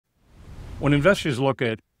When investors look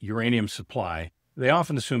at uranium supply, they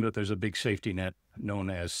often assume that there's a big safety net known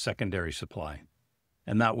as secondary supply.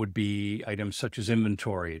 And that would be items such as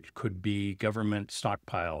inventory. It could be government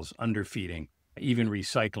stockpiles, underfeeding, even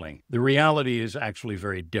recycling. The reality is actually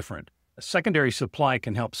very different. A secondary supply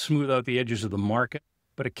can help smooth out the edges of the market,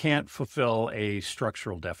 but it can't fulfill a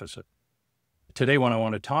structural deficit. Today, what I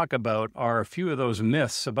want to talk about are a few of those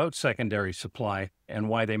myths about secondary supply and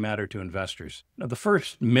why they matter to investors. Now, the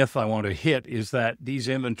first myth I want to hit is that these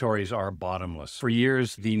inventories are bottomless. For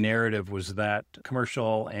years, the narrative was that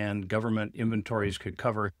commercial and government inventories could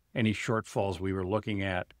cover any shortfalls we were looking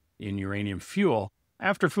at in uranium fuel.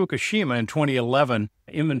 After Fukushima in 2011,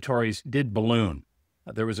 inventories did balloon.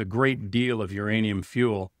 There was a great deal of uranium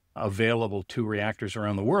fuel available to reactors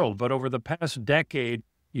around the world, but over the past decade,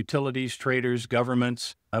 utilities, traders,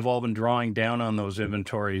 governments have all been drawing down on those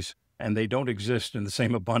inventories, and they don't exist in the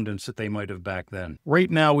same abundance that they might have back then. Right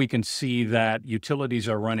now, we can see that utilities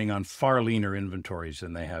are running on far leaner inventories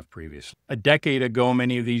than they have previously. A decade ago,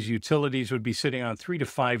 many of these utilities would be sitting on 3 to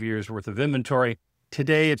 5 years worth of inventory.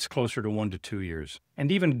 Today, it's closer to 1 to 2 years.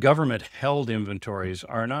 And even government-held inventories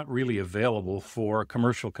are not really available for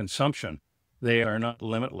commercial consumption. They are not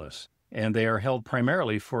limitless, and they are held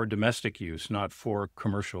primarily for domestic use, not for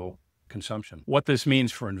commercial consumption. What this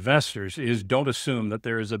means for investors is don't assume that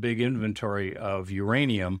there is a big inventory of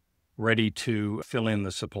uranium ready to fill in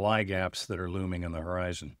the supply gaps that are looming on the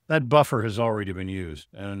horizon. That buffer has already been used,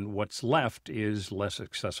 and what's left is less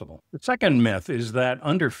accessible. The second myth is that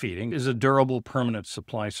underfeeding is a durable, permanent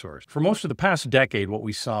supply source. For most of the past decade, what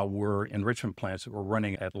we saw were enrichment plants that were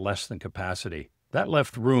running at less than capacity. That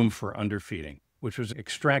left room for underfeeding, which was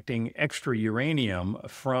extracting extra uranium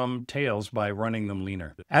from tails by running them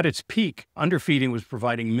leaner. At its peak, underfeeding was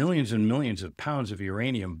providing millions and millions of pounds of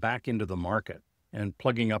uranium back into the market and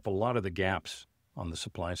plugging up a lot of the gaps on the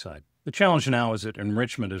supply side. The challenge now is that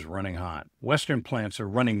enrichment is running hot. Western plants are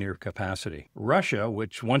running near capacity. Russia,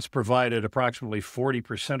 which once provided approximately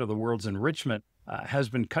 40% of the world's enrichment, has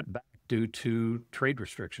been cut back due to trade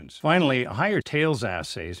restrictions. Finally, higher tails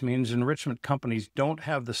assays means enrichment companies don't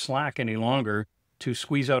have the slack any longer to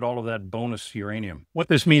squeeze out all of that bonus uranium. What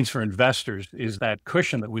this means for investors is that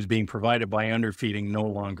cushion that was being provided by underfeeding no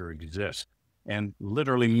longer exists. And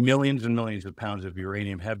literally millions and millions of pounds of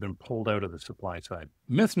uranium have been pulled out of the supply side.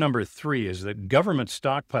 Myth number 3 is that government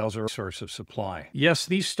stockpiles are a source of supply. Yes,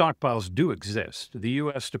 these stockpiles do exist. The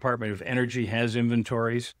U.S. Department of Energy has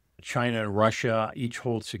inventories. China and Russia each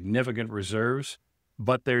hold significant reserves,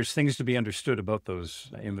 but there's things to be understood about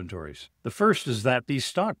those inventories. The first is that these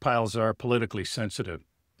stockpiles are politically sensitive.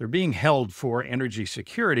 They're being held for energy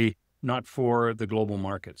security, not for the global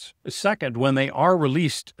markets. Second, when they are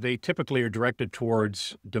released, they typically are directed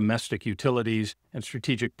towards domestic utilities and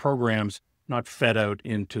strategic programs, not fed out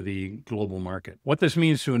into the global market. What this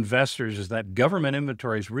means to investors is that government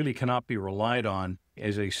inventories really cannot be relied on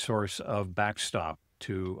as a source of backstop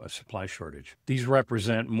to a supply shortage. These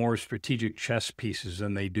represent more strategic chess pieces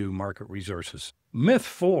than they do market resources. Myth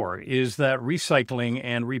 4 is that recycling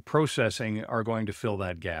and reprocessing are going to fill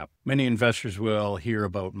that gap. Many investors will hear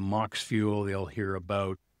about MOX fuel, they'll hear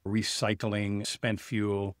about recycling spent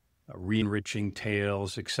fuel, re-enriching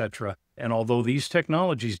tails, etc. And although these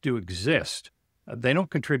technologies do exist, they don't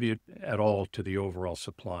contribute at all to the overall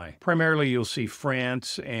supply. Primarily, you'll see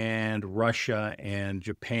France and Russia and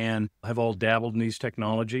Japan have all dabbled in these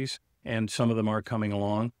technologies, and some of them are coming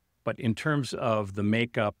along. But in terms of the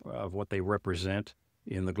makeup of what they represent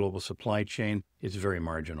in the global supply chain, it's very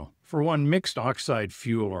marginal. For one, mixed oxide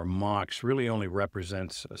fuel, or MOX, really only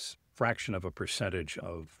represents a fraction of a percentage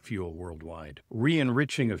of fuel worldwide.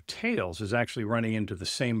 Re-enriching of tails is actually running into the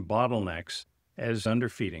same bottlenecks as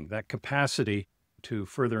underfeeding. That capacity to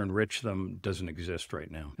further enrich them doesn't exist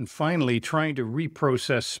right now. And finally, trying to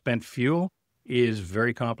reprocess spent fuel is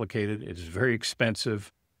very complicated, it's very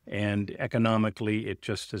expensive, and economically, it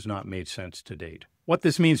just has not made sense to date. What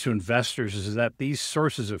this means to investors is that these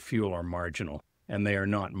sources of fuel are marginal, and they are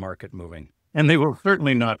not market moving. And they will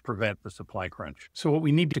certainly not prevent the supply crunch. So what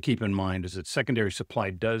we need to keep in mind is that secondary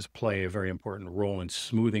supply does play a very important role in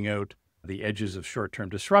smoothing out the edges of short-term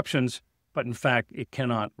disruptions, but in fact, it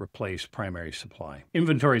cannot replace primary supply.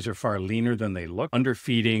 Inventories are far leaner than they look.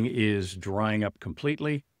 Underfeeding is drying up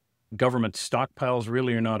completely. Government stockpiles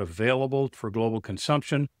really are not available for global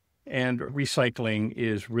consumption, and recycling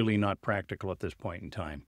is really not practical at this point in time.